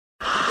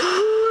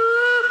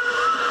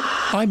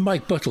I'm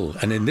Mike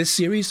Buttell, and in this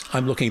series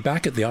I'm looking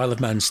back at the Isle of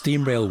Man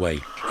Steam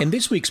Railway. In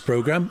this week's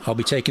programme I'll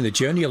be taking a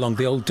journey along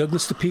the old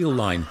Douglas to Peel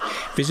line,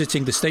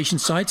 visiting the station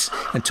sites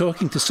and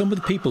talking to some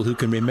of the people who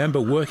can remember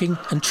working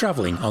and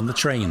travelling on the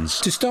trains.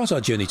 To start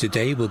our journey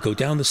today we'll go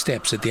down the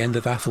steps at the end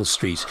of Athol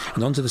Street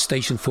and onto the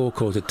station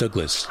forecourt at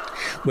Douglas,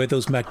 where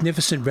those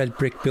magnificent red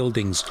brick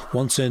buildings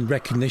once earned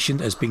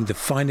recognition as being the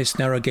finest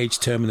narrow gauge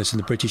terminus in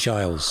the British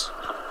Isles.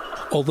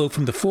 Although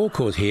from the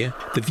forecourt here,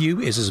 the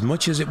view is as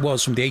much as it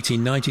was from the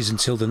 1890s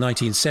until the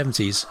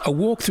 1970s, a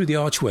walk through the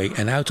archway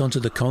and out onto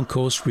the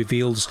concourse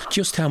reveals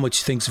just how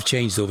much things have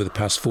changed over the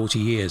past 40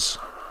 years.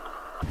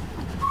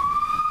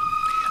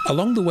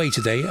 Along the way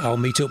today, I'll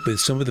meet up with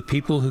some of the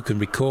people who can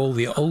recall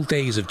the old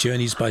days of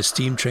journeys by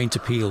steam train to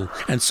Peel,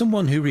 and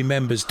someone who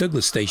remembers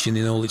Douglas Station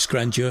in all its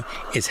grandeur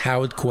is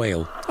Howard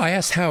Quayle. I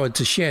asked Howard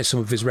to share some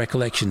of his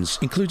recollections,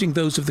 including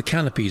those of the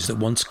canopies that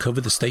once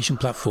covered the station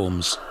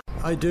platforms.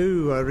 I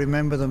do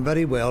remember them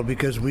very well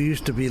because we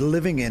used to be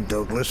living in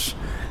Douglas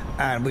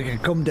and we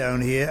could come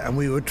down here and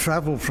we would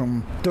travel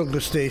from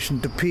Douglas Station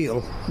to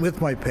Peel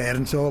with my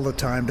parents all the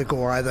time to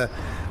go either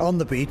on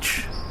the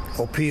beach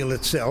or Peel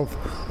itself,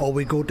 or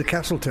we go to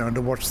Castletown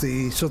to watch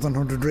the Southern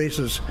 100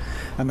 races.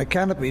 And the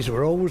canopies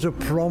were always a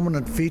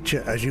prominent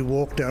feature as you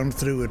walked down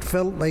through. It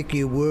felt like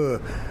you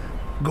were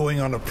going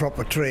on a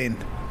proper train,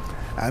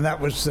 and that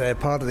was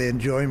part of the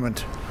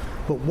enjoyment.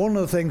 But one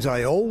of the things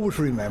I always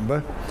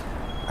remember,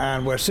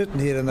 and we're sitting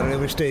here in the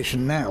railway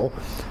station now,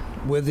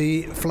 were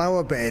the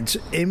flower beds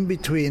in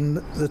between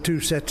the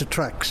two sets of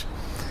tracks.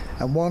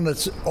 And one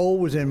that's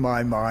always in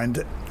my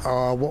mind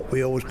are what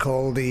we always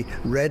call the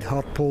red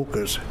hot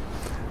pokers,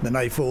 the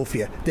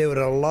Knifophia. They were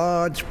a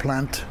large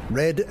plant,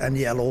 red and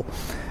yellow,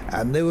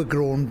 and they were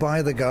grown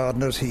by the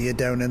gardeners here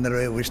down in the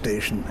railway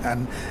station,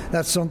 and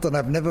that's something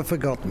I've never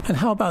forgotten. And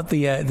how about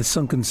the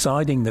sunken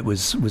siding that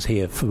was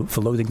here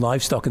for loading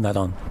livestock and that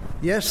on?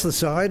 Yes, the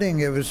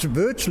siding, it was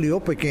virtually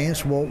up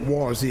against what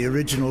was the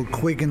original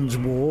Quiggins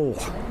wall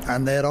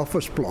and their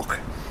office block,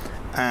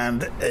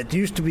 and it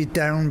used to be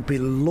down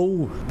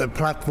below the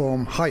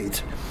platform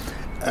height,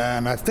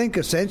 and I think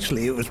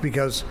essentially it was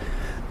because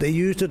they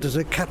used it as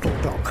a cattle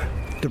dock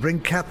to bring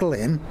cattle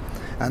in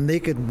and they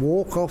could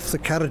walk off the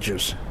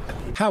carriages.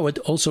 Howard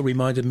also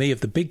reminded me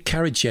of the big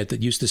carriage shed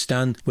that used to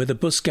stand where the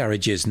bus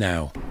garage is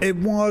now. It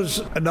was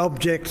an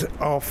object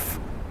of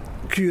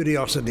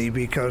curiosity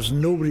because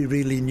nobody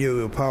really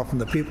knew, apart from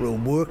the people who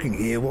were working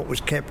here, what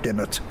was kept in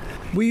it.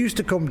 We used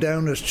to come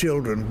down as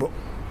children, but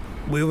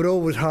we were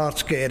always heart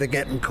scared of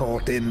getting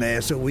caught in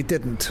there, so we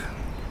didn't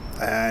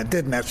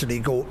actually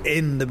go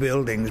in the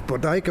buildings,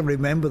 but I can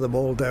remember them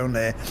all down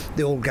there,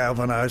 the old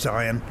galvanised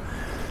iron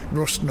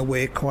rusting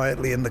away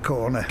quietly in the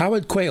corner.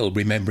 Howard Quayle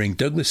remembering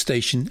Douglas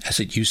Station as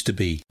it used to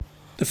be.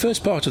 The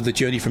first part of the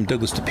journey from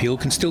Douglas to Peel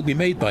can still be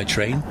made by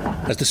train,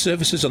 as the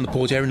services on the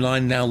Port Erin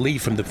line now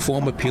leave from the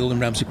former Peel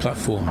and Ramsey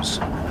platforms.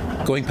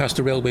 Going past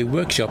the railway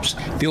workshops,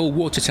 the old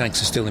water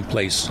tanks are still in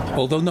place,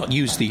 although not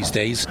used these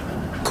days.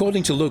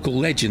 According to local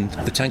legend,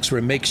 the tanks were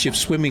a makeshift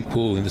swimming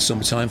pool in the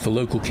summertime for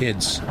local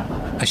kids.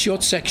 A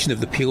short section of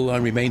the Peel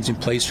line remains in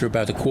place for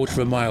about a quarter of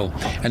a mile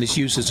and is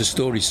used as a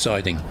storage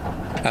siding.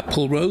 At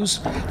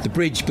Pulrose, the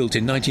bridge built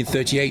in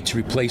 1938 to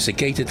replace a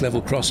gated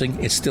level crossing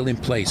is still in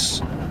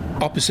place.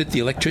 Opposite the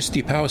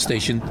electricity power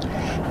station,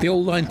 the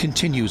old line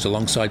continues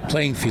alongside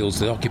playing fields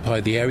that occupy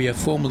the area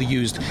formerly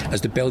used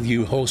as the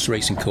Bellevue horse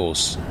racing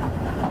course.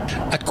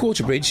 At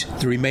Quarterbridge,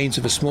 the remains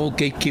of a small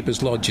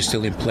gatekeeper's lodge are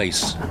still in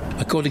place.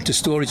 According to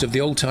stories of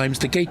the old times,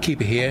 the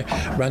gatekeeper here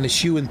ran a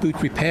shoe and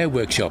boot repair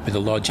workshop in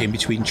the lodge in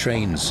between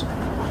trains.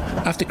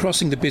 After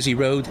crossing the busy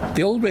road,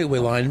 the old railway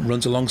line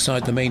runs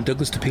alongside the main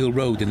Douglas to Peel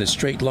road in a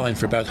straight line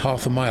for about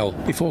half a mile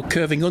before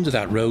curving under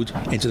that road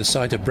into the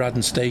site of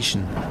Braddon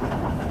Station.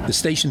 The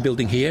station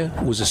building here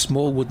was a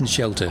small wooden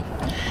shelter,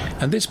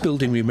 and this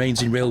building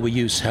remains in railway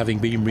use, having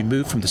been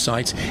removed from the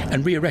site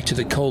and re-erected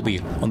at Colby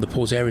on the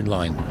Port Erin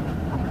line.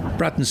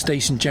 Braddon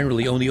Station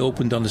generally only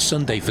opened on a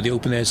Sunday for the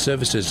open-air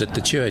services at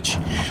the church,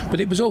 but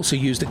it was also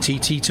used at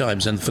TT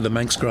times and for the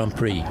Manx Grand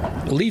Prix.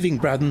 Leaving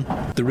Braddon,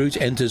 the route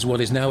enters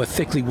what is now a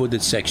thickly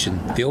wooded section.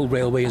 The old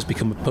railway has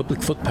become a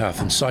public footpath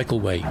and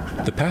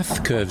cycleway. The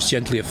path curves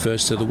gently at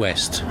first to the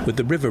west, with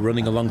the river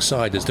running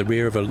alongside as the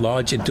rear of a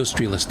large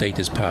industrial estate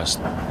is passed,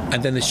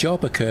 and then a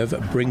sharper curve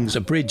brings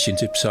a bridge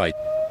into sight,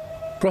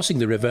 crossing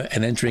the river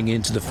and entering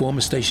into the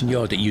former station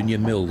yard at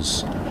Union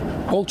Mills.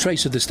 All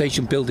trace of the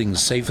station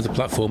buildings, save for the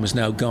platform, is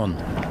now gone.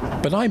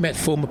 But I met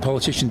former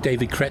politician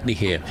David Cretney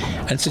here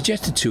and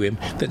suggested to him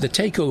that the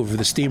takeover of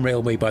the steam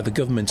railway by the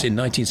government in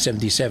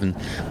 1977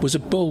 was a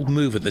bold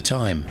move at the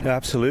time.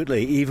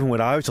 Absolutely. Even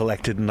when I was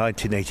elected in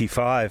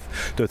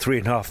 1985, there were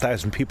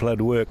 3,500 people out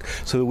of work,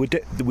 so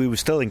we were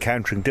still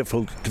encountering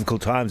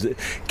difficult times. It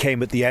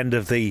came at the end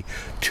of the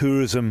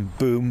tourism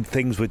boom.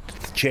 Things were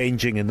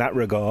changing in that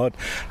regard,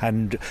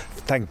 and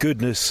thank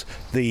goodness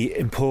the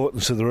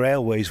importance of the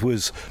railways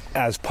was,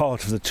 as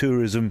part of the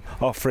tourism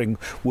offering,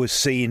 was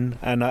seen,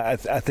 and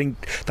I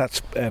think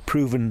that's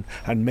proven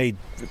and made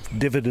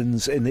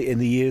dividends in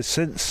the years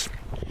since.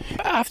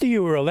 After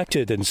you were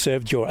elected and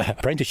served your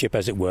apprenticeship,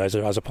 as it were, as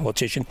a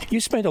politician, you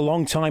spent a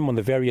long time on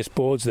the various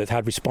boards that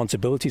had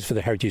responsibilities for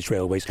the heritage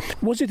railways.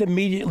 Was it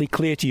immediately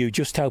clear to you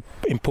just how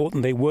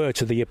important they were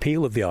to the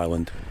appeal of the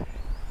island?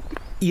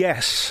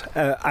 Yes,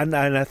 and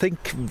I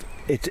think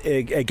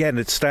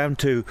it's down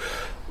to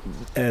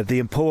the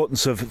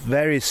importance of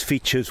various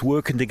features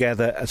working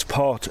together as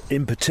part,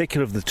 in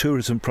particular, of the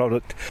tourism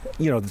product.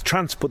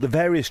 The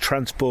various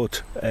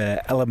transport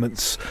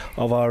elements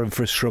of our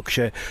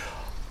infrastructure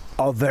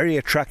are very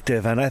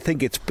attractive, and I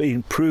think it's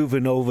been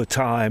proven over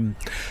time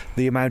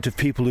the amount of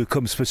people who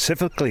come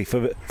specifically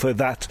for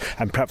that,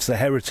 and perhaps the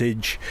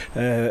heritage,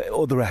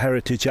 other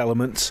heritage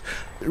elements,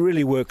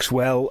 really works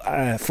well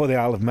for the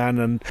Isle of Man,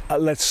 and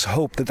let's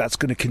hope that that's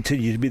going to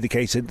continue to be the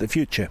case in the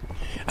future.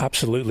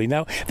 Absolutely.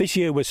 Now, this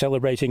year we're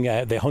celebrating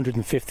the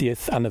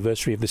 150th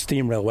anniversary of the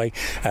steam railway,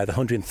 the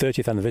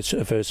 130th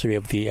anniversary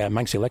of the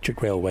Manx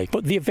Electric Railway.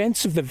 But the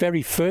events of the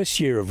very first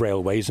year of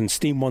railways and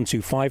Steam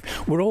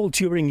 125 were all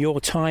during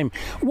your time.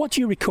 What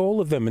do you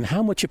recall of them, and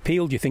how much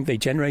appeal do you think they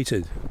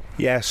generated?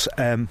 Yes,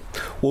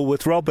 well,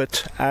 with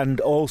Robert and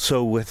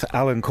also with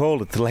Alan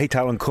Corlett, the late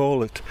Alan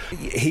Corlett,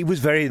 he was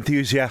very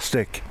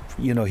enthusiastic.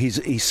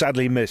 He's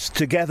sadly missed.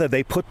 Together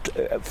they put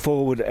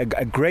forward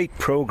a great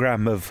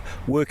programme of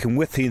working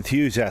with the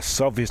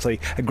enthusiasts, obviously,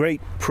 a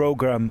great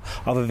programme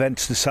of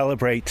events to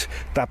celebrate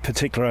that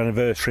particular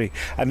anniversary.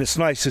 And it's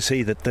nice to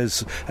see that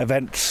there's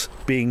events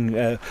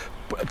being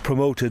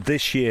promoted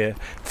this year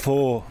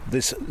for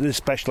this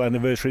special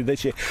anniversary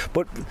this year.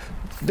 But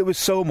there was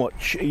so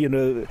much,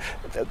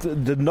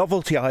 the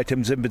novelty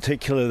items in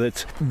particular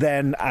that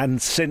then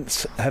and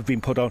since have been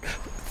put on.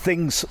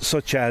 Things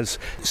such as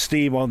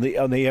steam on the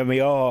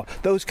MER,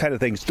 those kind of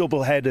things,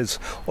 double headers,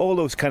 all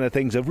those kind of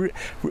things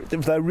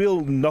they're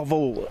real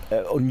novel,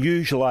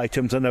 unusual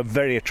items, and are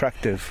very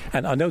attractive.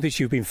 And I notice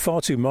you've been far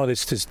too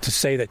modest to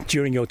say that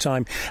during your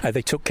time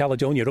they took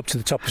Caledonia up to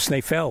the top of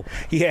Snaefell.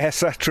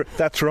 Yes,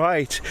 that's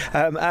right.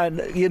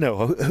 And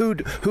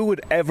who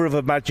would ever have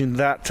imagined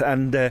that?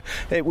 And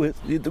it was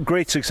a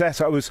great success.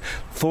 I was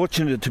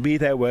fortunate to be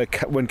there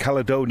when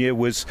Caledonia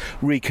was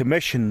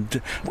recommissioned,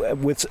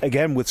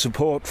 with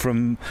support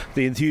from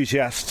the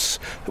enthusiasts,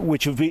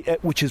 which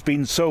has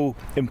been so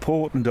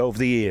important over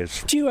the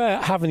years. Do you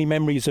have any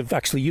memories of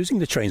actually using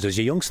the trains as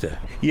a youngster?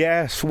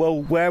 Yes,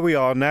 well, where we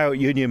are now at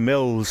Union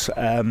Mills,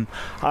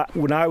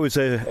 when I was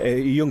a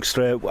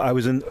youngster, I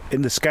was in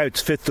the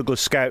Scouts, 5th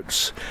Douglas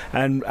Scouts,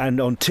 and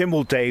on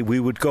Tynwald Day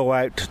we would go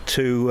out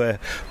to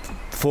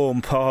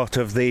form part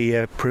of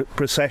the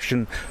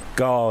procession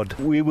guard.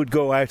 We would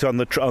go out on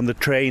the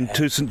train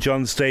to St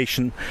John's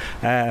Station,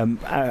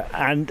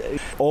 and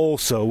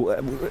also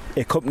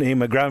accompanying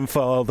my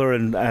grandfather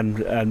and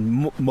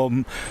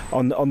mum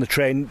on the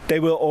train. They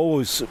were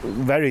always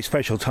very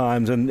special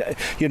times, and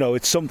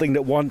it's something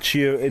that once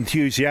you're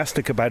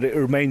enthusiastic about it, it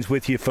remains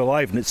with you for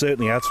life, and it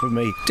certainly has for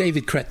me.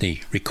 David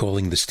Cretney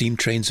recalling the steam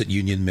trains at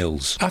Union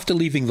Mills. After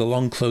leaving the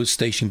long closed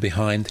station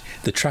behind,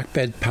 the track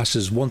bed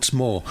passes once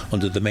more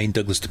under the main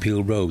Douglas to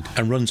Peel Road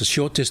and runs a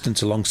short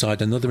distance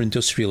alongside another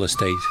industrial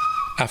estate.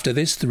 After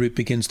this, the route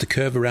begins to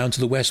curve around to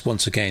the west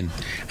once again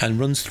and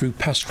runs through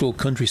pastoral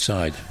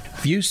countryside.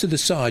 Views to the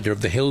side are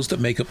of the hills that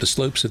make up the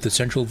slopes of the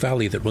central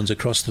valley that runs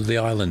across to the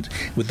island,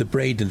 with the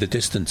Braid in the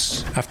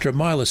distance. After a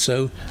mile or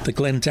so, the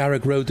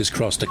Glendarroch Road is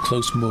crossed at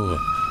Close Moor.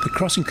 The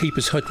crossing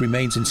keeper's hut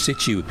remains in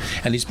situ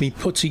and is being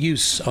put to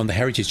use on the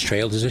Heritage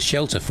Trail as a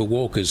shelter for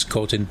walkers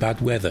caught in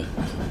bad weather.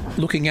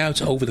 Looking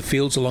out over the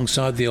fields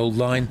alongside the old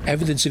line,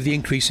 evidence of the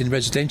increase in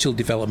residential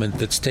development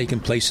that's taken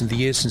place in the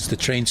years since the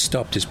train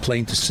stopped is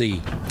plain to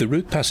see. The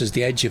route passes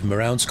the edge of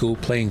Morown School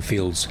playing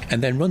fields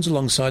and then runs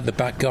alongside the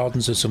back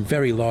gardens of some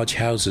very large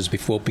houses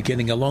before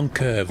beginning a long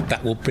curve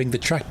that will bring the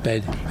track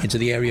bed into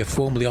the area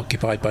formerly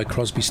occupied by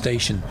Crosby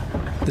Station.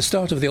 The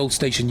start of the old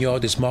station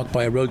yard is marked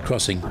by a road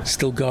crossing,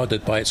 still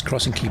guarded by its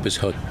crossing keeper's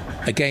hut.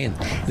 Again,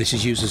 this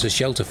is used as a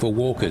shelter for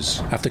walkers.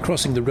 After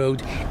crossing the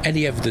road,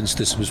 any evidence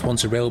this was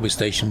once a railway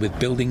station with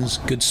buildings,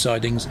 goods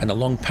sidings and a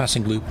long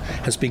passing loop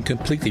has been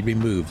completely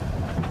removed.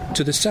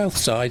 To the south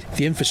side,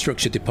 the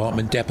Infrastructure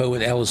Department depot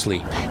at Ellerslie,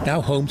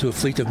 now home to a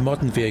fleet of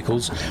modern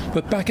vehicles,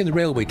 but back in the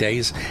railway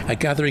days, a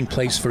gathering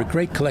place for a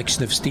great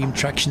collection of steam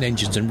traction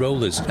engines and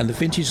rollers and the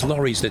vintage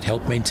lorries that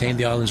helped maintain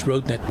the island's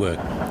road network.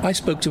 I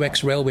spoke to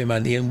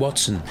ex-railwayman Ian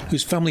Watson,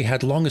 whose family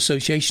had long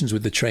associations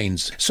with the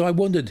trains, so I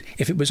wondered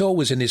if it was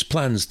always in his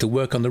plans to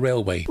work on the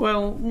railway.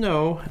 Well,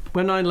 no.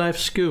 When I left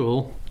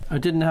school, I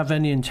didn't have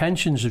any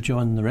intentions of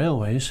joining the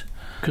railways,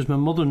 because my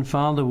mother and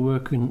father were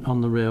working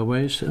on the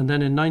railways. And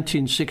then in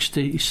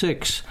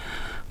 1966,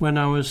 when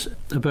I was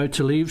about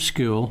to leave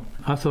school,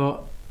 I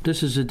thought,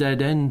 this is a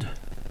dead end.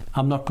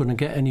 I'm not going to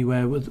get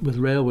anywhere with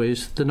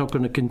railways. They're not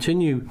going to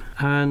continue.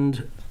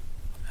 And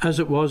as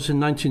it was in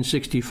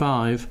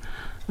 1965,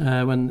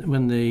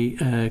 when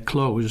they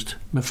closed,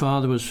 my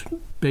father was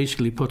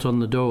basically put on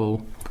the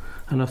dole.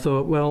 And I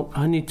thought, well,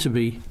 I need to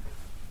be,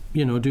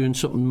 doing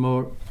something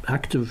more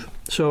active.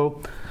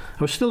 So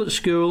I was still at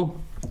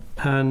school.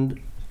 and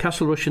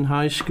Castle Rushen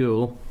High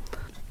School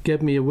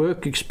gave me a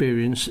work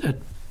experience at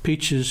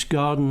Peach's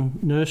Garden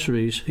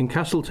Nurseries in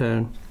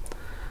Castletown.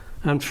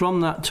 And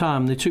from that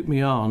time, they took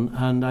me on,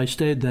 and I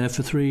stayed there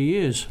for 3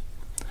 years.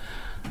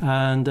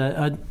 And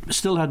I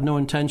still had no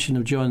intention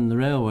of joining the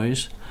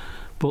railways.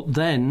 But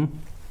then,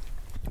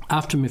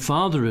 after my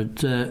father had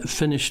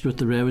finished with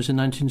the railways in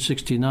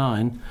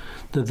 1969,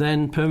 the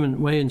then Permanent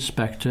Way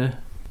Inspector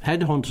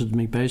headhunted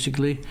me,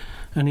 basically,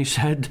 and he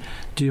said,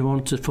 "Do you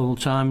want a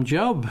full-time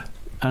job?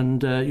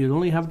 And you'll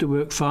only have to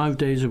work 5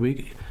 days a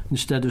week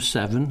instead of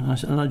 7.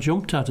 And I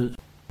jumped at it.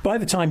 By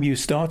the time you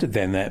started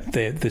then,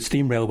 the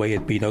steam railway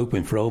had been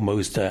open for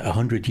almost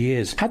 100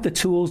 years. Had the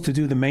tools to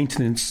do the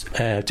maintenance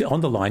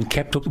on the line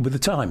kept up with the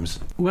times?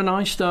 When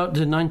I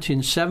started in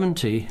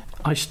 1970,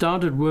 I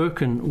started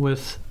working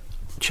with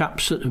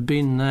chaps that have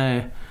been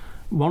there.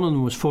 One of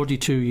them was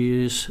 42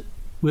 years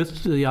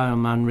with the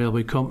Iron Man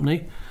Railway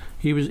Company.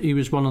 He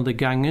was one of the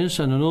gangers,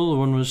 and another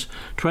one was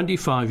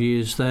 25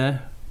 years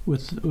there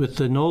with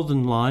the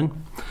Northern Line.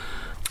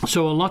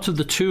 So a lot of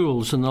the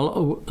tools and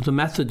the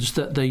methods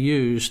that they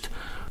used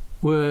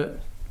were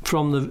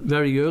from the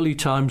very early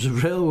times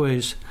of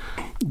railways.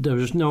 There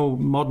was no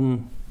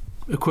modern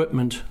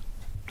equipment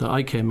that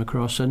I came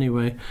across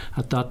anyway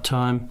at that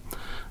time.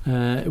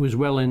 It was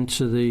well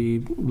into the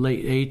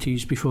late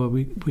 80s before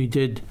we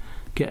did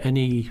get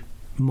any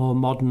more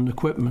modern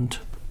equipment.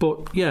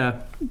 But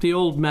yeah, the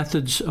old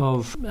methods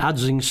of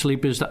adzing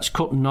sleepers, that's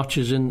cutting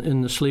notches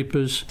in the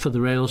sleepers for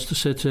the rails to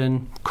sit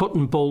in,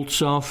 cutting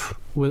bolts off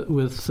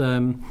with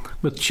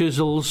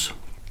chisels,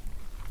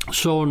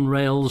 sawing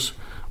rails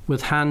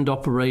with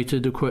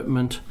hand-operated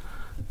equipment.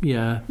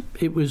 Yeah,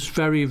 it was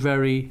very,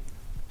 very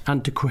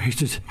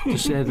antiquated, to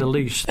say the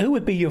least. Who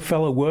would be your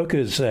fellow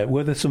workers?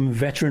 Were there some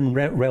veteran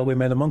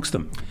railwaymen amongst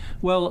them?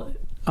 Well,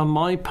 on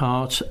my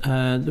part,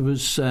 there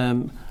was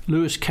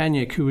Lewis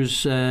Kenyock, who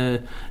was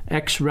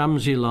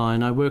ex-Ramsey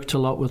Line. I worked a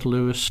lot with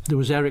Lewis. There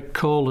was Eric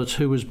Corlett,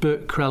 who was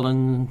Bert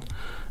Crellin,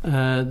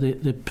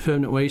 the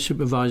Permanent Way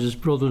Supervisor's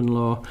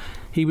brother-in-law.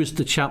 He was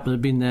the chap that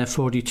had been there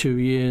 42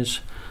 years.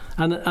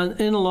 And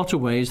in a lot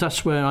of ways,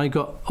 that's where I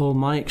got all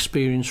my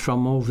experience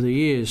from over the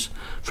years,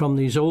 from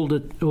these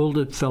older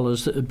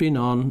fellas that had been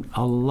on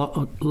a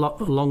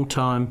long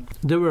time.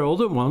 There were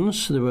other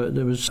ones. There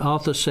was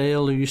Arthur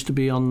Sale, who used to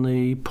be on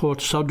the Port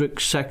Sodrick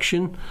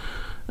section.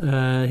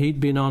 He'd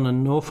been on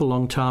an awful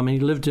long time. He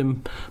lived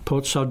in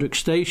Port Sodrick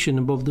Station,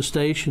 above the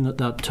station at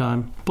that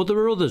time. But there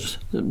were others,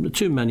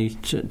 too many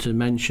to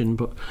mention,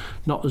 but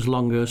not as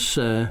long as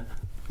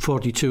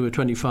 42 or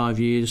 25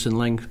 years in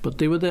length, but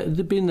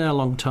they'd been there a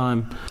long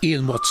time.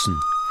 Ian Watson.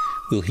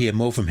 We'll hear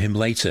more from him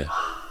later.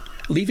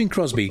 Leaving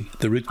Crosby,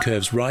 the route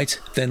curves right,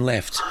 then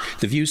left.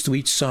 The views to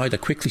each side are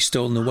quickly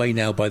stolen away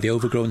now by the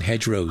overgrown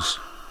hedgerows.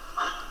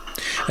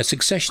 A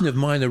succession of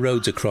minor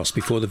roads across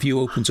before the view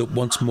opens up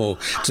once more.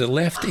 To the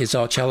left is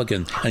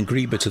Archalligan and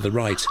Greba to the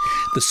right.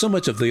 The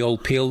summit of the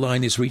old Peel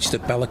line is reached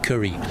at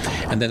Ballacurry,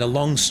 and then a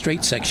long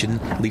straight section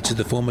leads to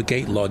the former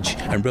Gate Lodge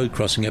and road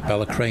crossing at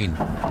Ballacrane.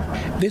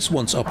 This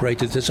once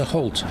operated as a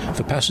halt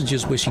for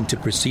passengers wishing to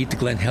proceed to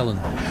Glen Helen,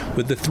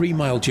 with the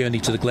 3-mile journey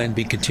to the Glen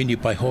being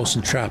continued by horse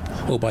and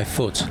trap or by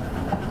foot.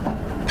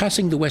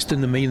 Passing the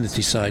western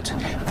amenity site,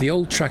 the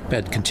old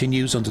trackbed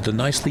continues under the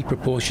nicely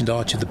proportioned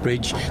arch of the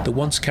bridge that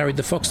once carried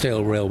the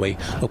Foxdale Railway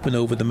up and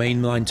over the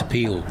main line to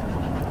Peel.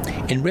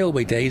 In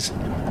railway days,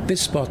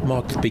 this spot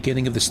marked the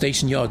beginning of the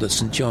station yard at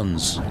St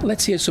John's.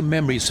 Let's hear some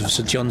memories of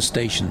St John's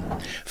Station.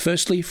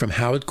 Firstly, from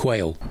Howard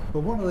Quayle.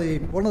 Well,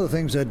 one of the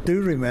things I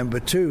do remember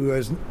too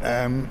is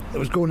I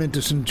was going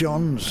into St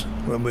John's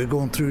when we were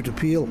going through to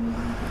Peel.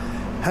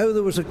 How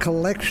there was a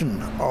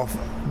collection of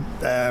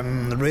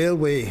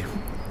railway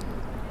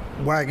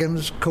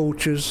wagons,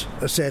 coaches,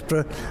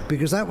 etc.,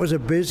 because that was a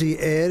busy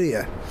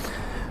area.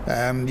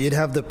 You'd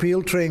have the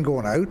Peel train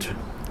going out,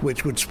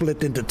 which would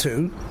split into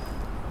two.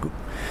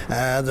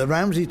 The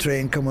Ramsey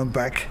train coming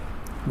back,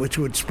 which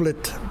would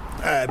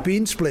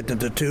being split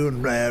into two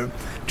and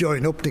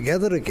join up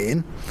together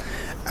again.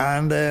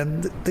 And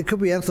there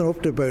could be anything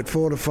up to about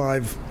 4 or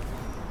 5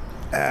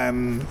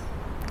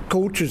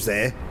 coaches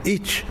there,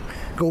 each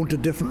going to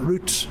different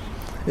routes.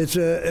 It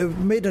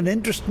made an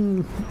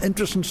interesting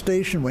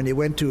station when you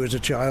went to as a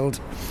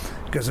child,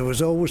 because there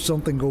was always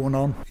something going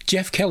on.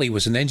 Jeff Kelly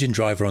was an engine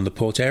driver on the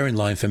Port Erin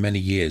line for many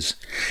years,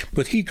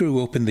 but he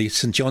grew up in the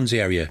St John's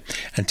area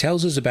and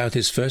tells us about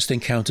his first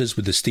encounters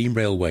with the steam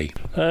railway.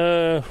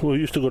 We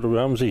used to go to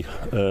Ramsey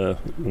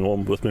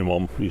with my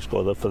mum. We used to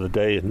go there for the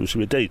day, and it was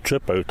a day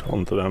trip out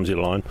on the Ramsey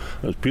line.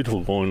 It was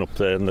beautiful going up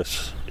there in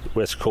this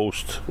west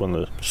coast when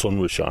the sun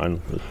was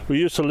shining. We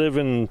used to live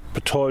in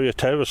Pretoria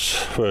Terrace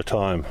for a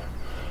time,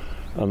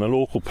 and the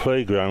local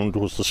playground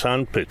was the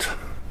sandpit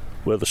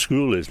where the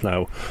school is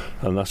now,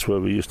 and that's where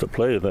we used to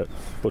play that.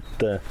 But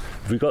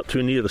if we got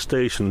too near the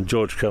station,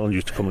 George Kellan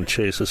used to come and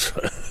chase us.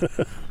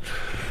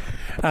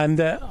 And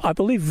I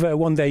believe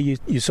one day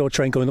you saw a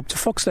train going up to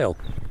Foxdale.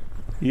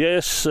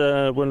 Yes,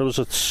 when I was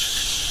at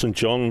St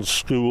John's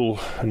School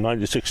in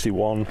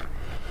 1961,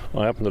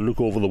 I happened to look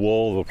over the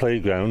wall of the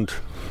playground,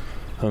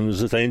 and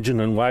there's this engine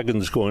and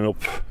wagons going up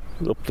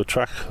the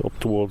track, up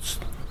towards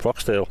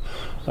Foxdale.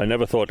 I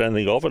never thought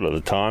anything of it at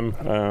the time.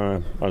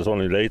 I was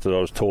only later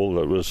I was told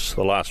that it was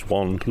the last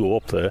one to go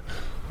up there,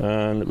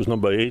 and it was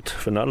number 8,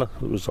 Fenella,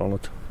 that was on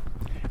it.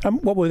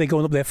 What were they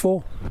going up there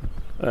for?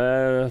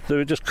 They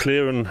were just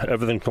clearing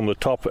everything from the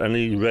top,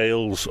 any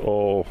rails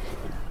or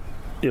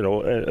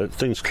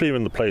things,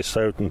 clearing the place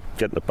out and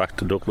getting it back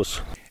to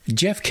Douglas.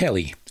 Jeff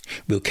Kelly.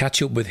 We'll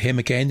catch up with him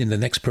again in the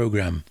next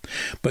programme.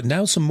 But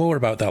now some more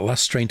about that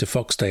last train to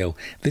Foxdale,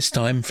 this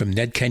time from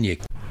Ned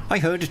Kenyuk. I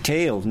heard a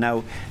tale.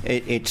 Now,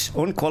 it's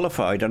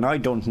unqualified and I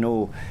don't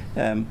know.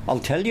 I'll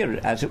tell you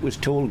as it was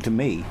told to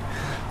me.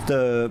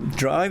 The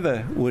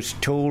driver was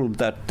told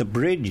that the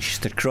bridge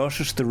that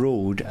crosses the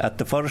road at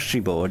the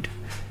Forestry Board,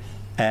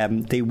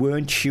 they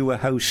weren't sure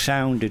how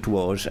sound it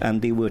was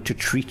and they were to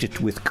treat it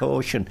with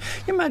caution.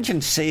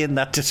 Imagine saying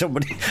that to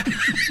somebody.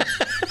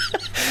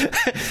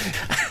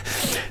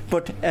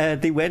 But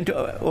they went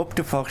up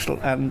to Foxdale,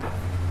 and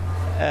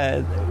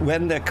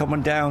when they're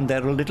coming down,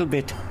 they're a little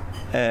bit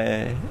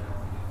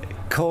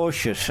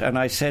cautious. And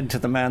I said to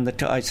the man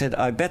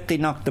I bet they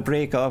knocked the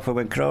brake off and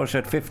went across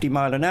at 50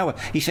 mile an hour.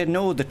 He said,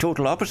 no, the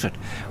total opposite.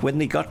 When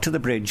they got to the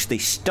bridge, they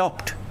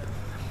stopped.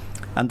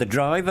 And the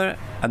driver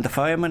and the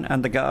fireman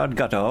and the guard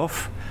got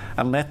off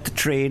and let the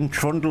train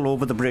trundle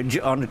over the bridge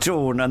on its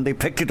own, and they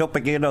picked it up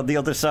again on the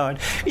other side.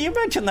 Can you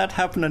imagine that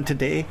happening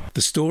today?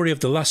 The story of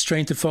the last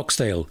train to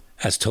Foxdale,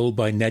 as told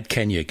by Ned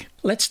Kenyuk.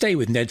 Let's stay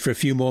with Ned for a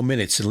few more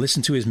minutes and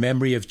listen to his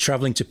memory of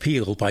travelling to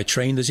Peel by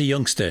train as a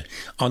youngster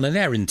on an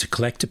errand to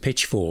collect a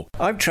pitchfork.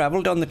 I've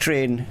travelled on the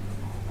train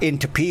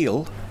into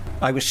Peel.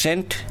 I was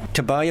sent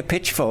to buy a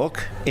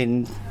pitchfork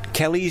in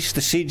Kelly's,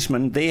 the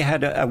seedsman. They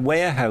had a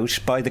warehouse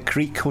by the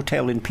Creek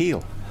Hotel in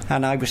Peel.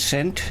 And I was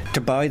sent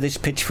to buy this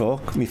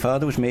pitchfork. My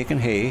father was making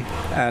hay,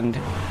 and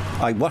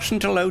I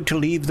wasn't allowed to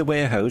leave the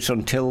warehouse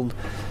until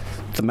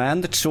the man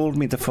that sold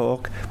me the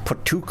fork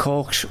put 2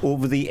 corks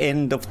over the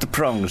end of the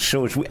prongs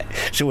so as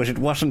it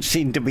wasn't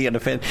seen to be an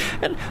offence.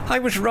 And I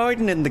was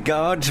riding in the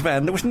guard's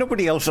van. There was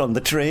nobody else on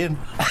the train.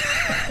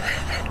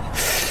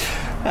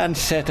 And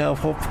set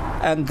off up.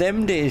 And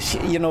them days,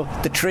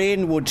 the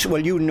train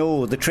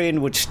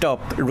would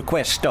stop,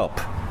 request stop.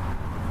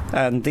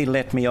 And they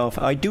let me off.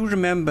 I do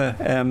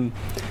remember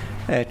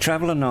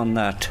travelling on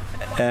that.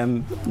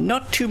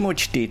 Not too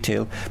much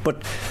detail,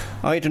 but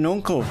I had an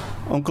uncle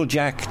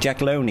Jack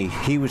Lowney.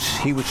 He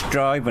was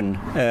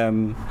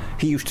driving.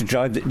 He used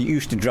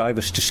to drive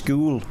us to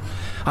school.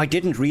 I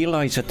didn't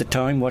realise at the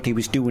time what he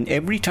was doing.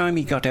 Every time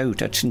he got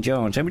out at St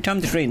John's, every time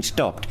the train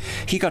stopped,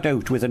 he got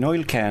out with an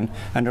oil can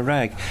and a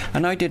rag.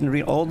 And I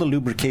didn't all the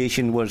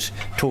lubrication was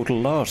total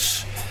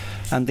loss,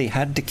 and they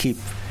had to keep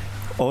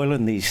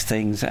oiling these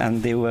things,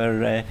 and they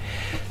were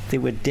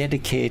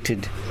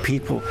dedicated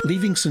people.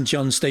 Leaving St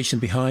John's Station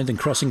behind and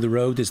crossing the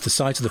road is the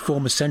site of the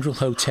former Central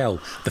Hotel,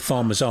 the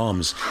Farmer's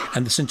Arms,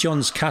 and the St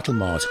John's Cattle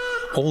Mart,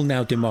 all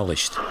now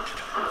demolished.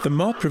 The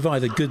mart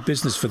provided good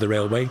business for the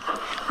railway,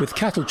 with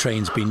cattle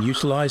trains being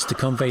utilised to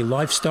convey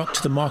livestock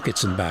to the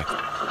markets and back.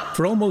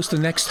 For almost the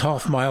next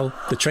half mile,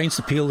 the trains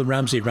to Peel and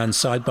Ramsey ran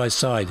side by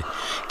side,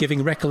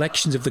 giving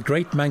recollections of the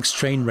Great Manx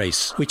train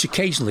race, which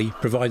occasionally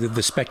provided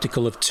the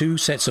spectacle of 2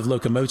 sets of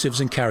locomotives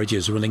and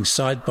carriages running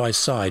side by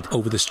side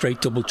over the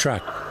straight double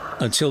track,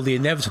 until the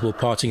inevitable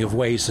parting of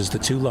ways as the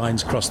 2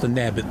 lines crossed the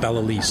Neb at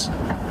Ballalease.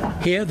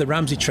 Here, the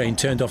Ramsey train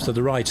turned off to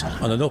the right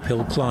on an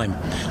uphill climb,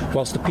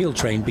 whilst the Peel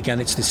train began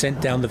its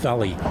descent down the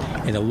valley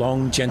in a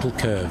long, gentle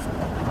curve.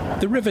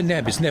 The River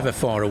Neb is never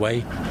far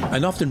away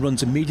and often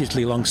runs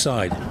immediately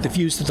alongside. The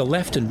views to the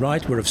left and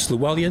right were of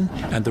Slewallian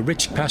and the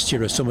rich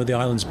pasture of some of the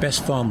island's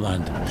best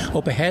farmland.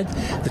 Up ahead,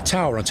 the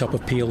tower on top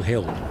of Peel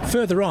Hill.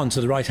 Further on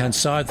to the right-hand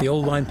side, the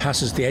old line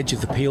passes the edge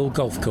of the Peel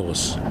golf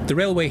course. The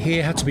railway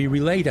here had to be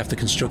relayed after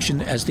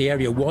construction, as the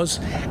area was,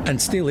 and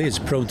still is,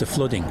 prone to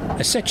flooding.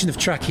 A section of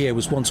track here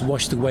was once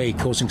washed away,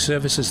 causing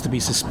services to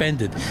be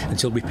suspended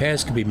until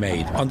repairs could be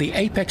made. On the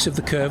apex of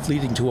the curve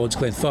leading towards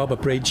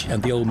Glenfarber Bridge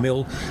and the old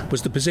mill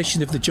was the position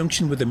of the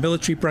junction with the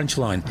military branch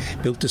line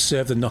built to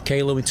serve the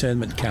Knockalo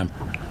internment camp.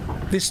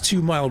 This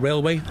 2-mile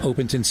railway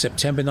opened in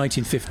September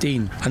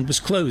 1915 and was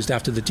closed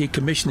after the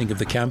decommissioning of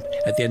the camp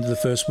at the end of the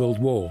First World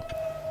War.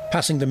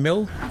 Passing the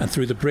mill and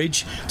through the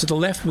bridge, to the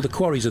left were the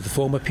quarries of the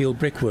former Peel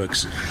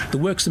brickworks. The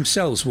works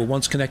themselves were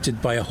once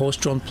connected by a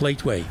horse-drawn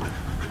plateway.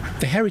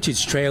 The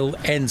Heritage Trail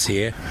ends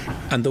here,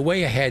 and the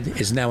way ahead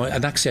is now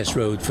an access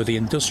road for the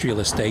industrial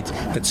estate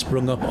that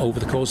sprung up over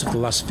the course of the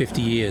last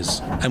 50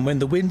 years. And when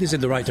the wind is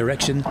in the right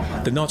direction,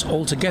 the not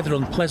altogether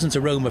unpleasant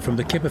aroma from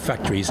the kipper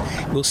factories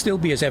will still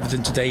be as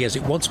evident today as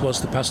it once was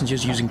to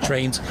passengers using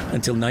trains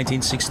until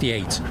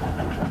 1968.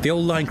 The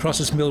old line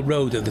crosses Mill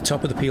Road at the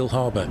top of the Peel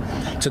Harbour.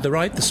 To the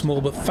right, the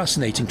small but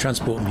fascinating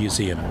Transport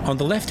Museum. On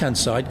the left-hand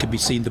side can be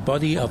seen the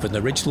body of an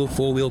original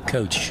 4-wheel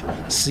coach,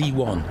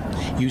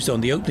 C1, used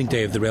on the opening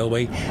day of the railway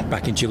Railway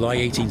back in July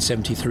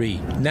 1873,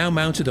 now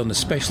mounted on a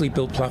specially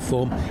built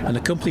platform and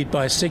accompanied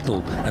by a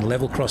signal and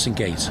level crossing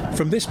gate.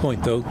 From this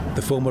point, though,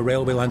 the former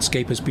railway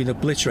landscape has been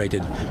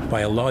obliterated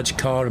by a large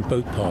car and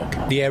boat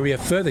park. The area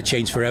further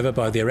changed forever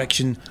by the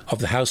erection of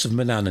the House of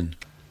Manannan.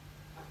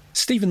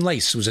 Stephen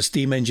Lace was a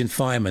steam engine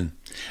fireman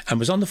and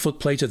was on the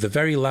footplate of the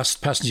very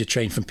last passenger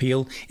train from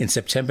Peel in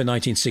September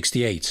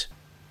 1968.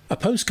 A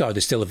postcard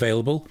is still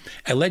available,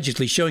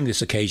 allegedly showing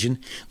this occasion,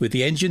 with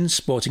the engine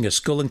sporting a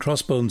skull and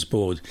crossbones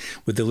board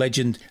with the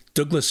legend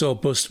 "Douglas or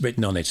Bust"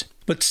 written on it.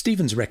 But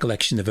Stephen's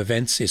recollection of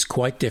events is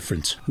quite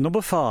different.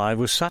 Number 5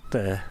 was sat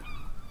there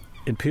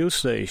in Peel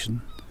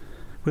Station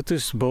with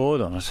this board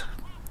on it,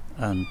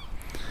 and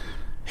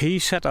he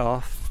set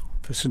off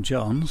for St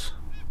John's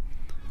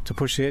to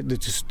push the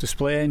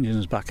display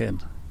engines back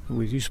in.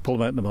 We used to pull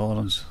them out in the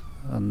mornings,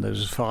 and there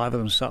was 5 of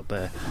them sat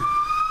there.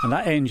 And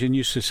that engine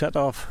used to set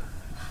off,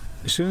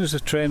 as soon as the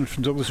train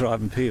from Douglas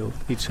arrived in Peel,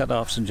 he'd set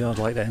off St John's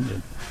light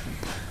engine.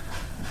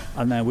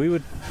 And then we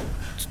would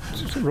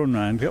run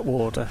round, get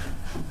water,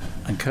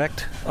 and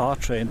connect our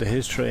train to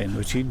his train,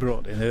 which he'd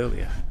brought in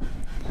earlier,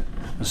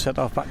 and set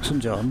off back to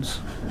St John's.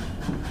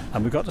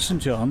 And we got to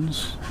St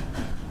John's.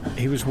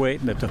 He was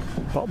waiting at the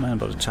bottom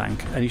end of the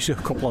tank, and he took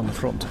a couple on the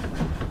front.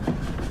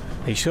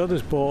 He showed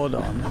his board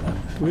on,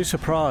 and we were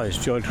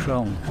surprised George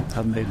Crown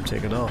hadn't made him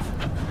take it off.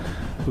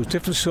 It was a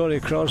different story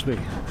at Crosby.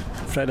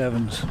 Fred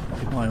Evans,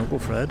 my Uncle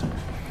Fred,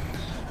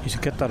 he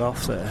said, "Get that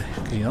off there,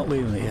 because you're not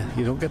leaving here.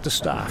 You don't get the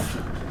staff,"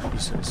 he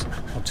says,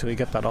 "until you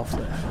get that off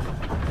there."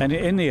 And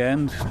in the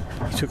end,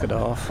 he took it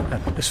off.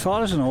 And as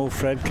far as I know,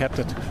 Fred kept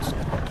it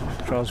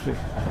at Crosby.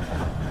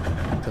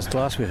 That's the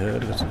last we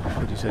heard of it.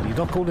 But he said, "You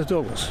don't go to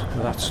Douglas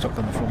with that stuck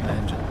on the front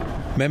engine."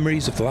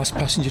 Memories of the last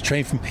passenger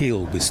train from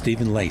Peel with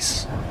Stephen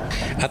Lace.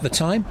 At the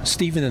time,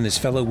 Stephen and his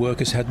fellow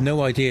workers had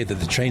no idea that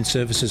the train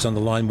services on the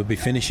line would be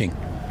finishing.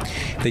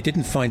 They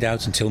didn't find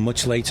out until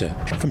much later.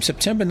 From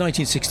September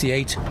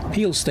 1968,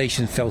 Peel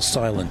Station fell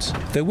silent.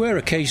 There were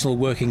occasional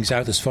workings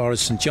out as far as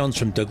St John's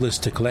from Douglas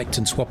to collect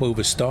and swap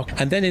over stock,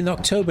 and then in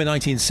October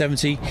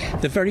 1970,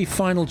 the very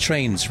final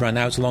trains ran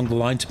out along the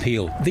line to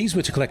Peel. These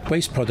were to collect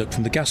waste product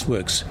from the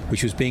gasworks,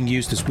 which was being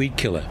used as weed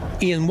killer.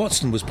 Ian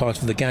Watson was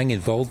part of the gang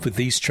involved with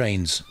these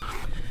trains.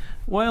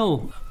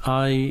 Well,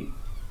 I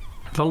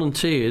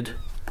volunteered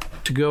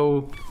to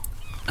go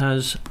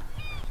as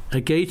a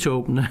gate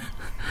opener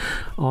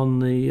on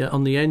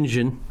the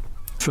engine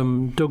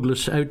from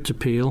Douglas out to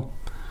Peel,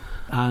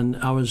 and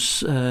I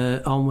was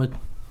on with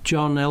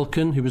John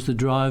Elkin, who was the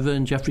driver,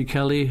 and Geoffrey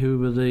Kelly, who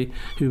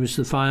was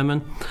the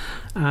fireman,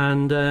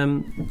 and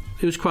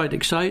it was quite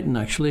exciting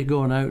actually,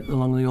 going out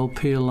along the old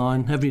Peel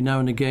line. Every now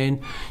and again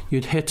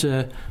you'd hit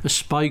a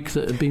spike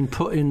that had been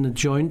put in the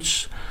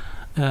joints,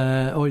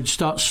 or you'd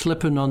start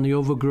slipping on the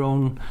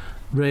overgrown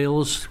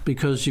rails,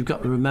 because you've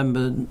got to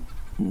remember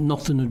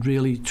nothing had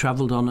really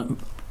travelled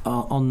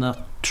on that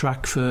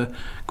track for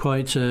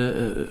quite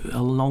a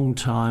long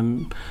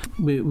time.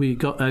 We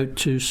got out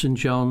to St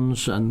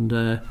John's, and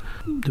there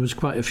was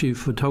quite a few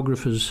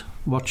photographers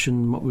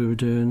watching what we were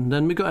doing.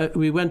 Then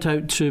we went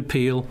out to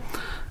Peel,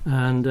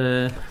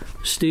 and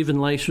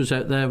Stephen Lace was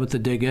out there with the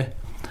digger,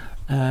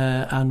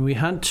 and we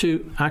had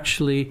to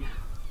actually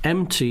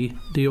empty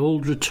the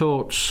old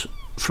retorts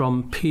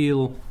from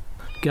Peel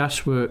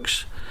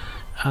Gasworks,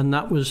 and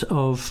that was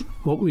of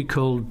what we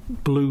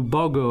called blue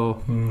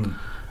boggo.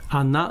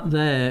 And that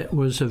there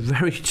was a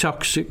very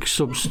toxic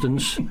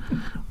substance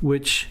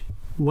which,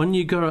 when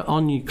you got it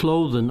on your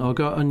clothing or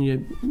got on your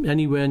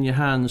anywhere in your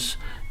hands,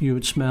 you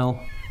would smell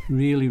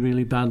really,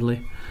 really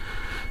badly.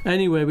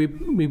 Anyway,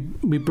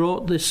 we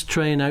brought this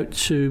train out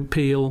to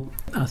Peel.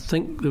 I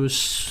think there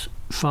was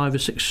 5 or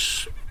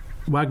 6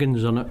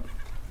 wagons on it.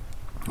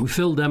 We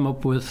filled them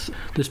up with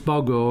this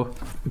boggo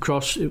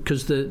across,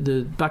 because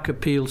the back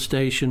of Peel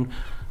station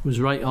was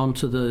right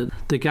onto the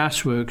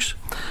gasworks.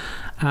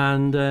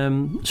 And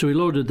so we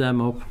loaded them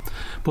up.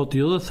 But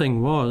the other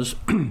thing was,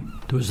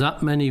 there was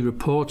that many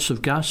reports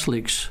of gas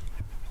leaks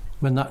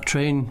when that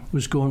train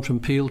was going from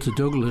Peel to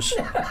Douglas.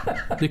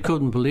 They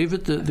couldn't believe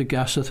it, the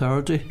gas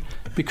authority,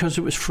 because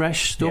it was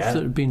fresh stuff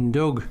that had been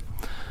dug.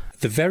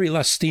 The very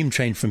last steam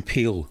train from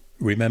Peel,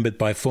 remembered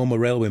by former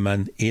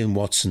railwayman Ian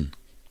Watson.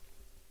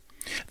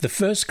 The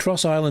first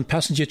cross-island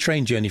passenger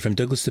train journey from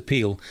Douglas to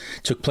Peel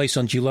took place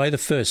on July the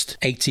 1st,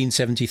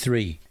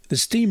 1873. The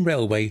steam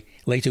railway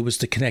later was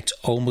to connect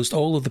almost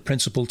all of the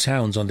principal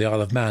towns on the Isle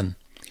of Man,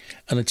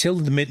 and until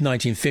the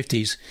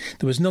mid-1950s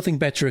there was nothing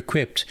better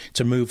equipped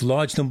to move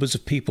large numbers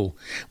of people,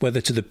 whether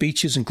to the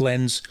beaches and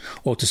glens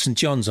or to St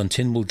John's on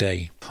Tynwald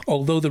Day.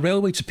 Although the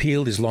railway to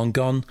Peel is long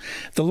gone,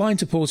 the line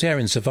to Port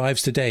Erin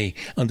survives today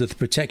under the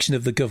protection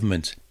of the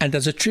government, and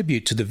as a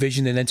tribute to the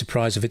vision and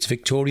enterprise of its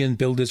Victorian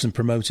builders and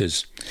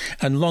promoters,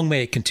 and long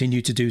may it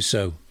continue to do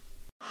so.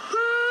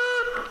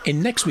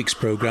 In next week's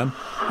programme,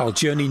 I'll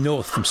journey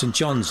north from St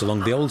John's along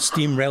the old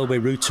steam railway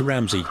route to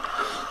Ramsey,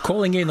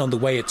 calling in on the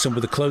way at some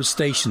of the closed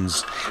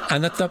stations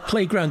and at that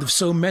playground of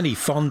so many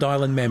fond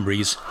island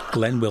memories,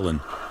 Glenwillan.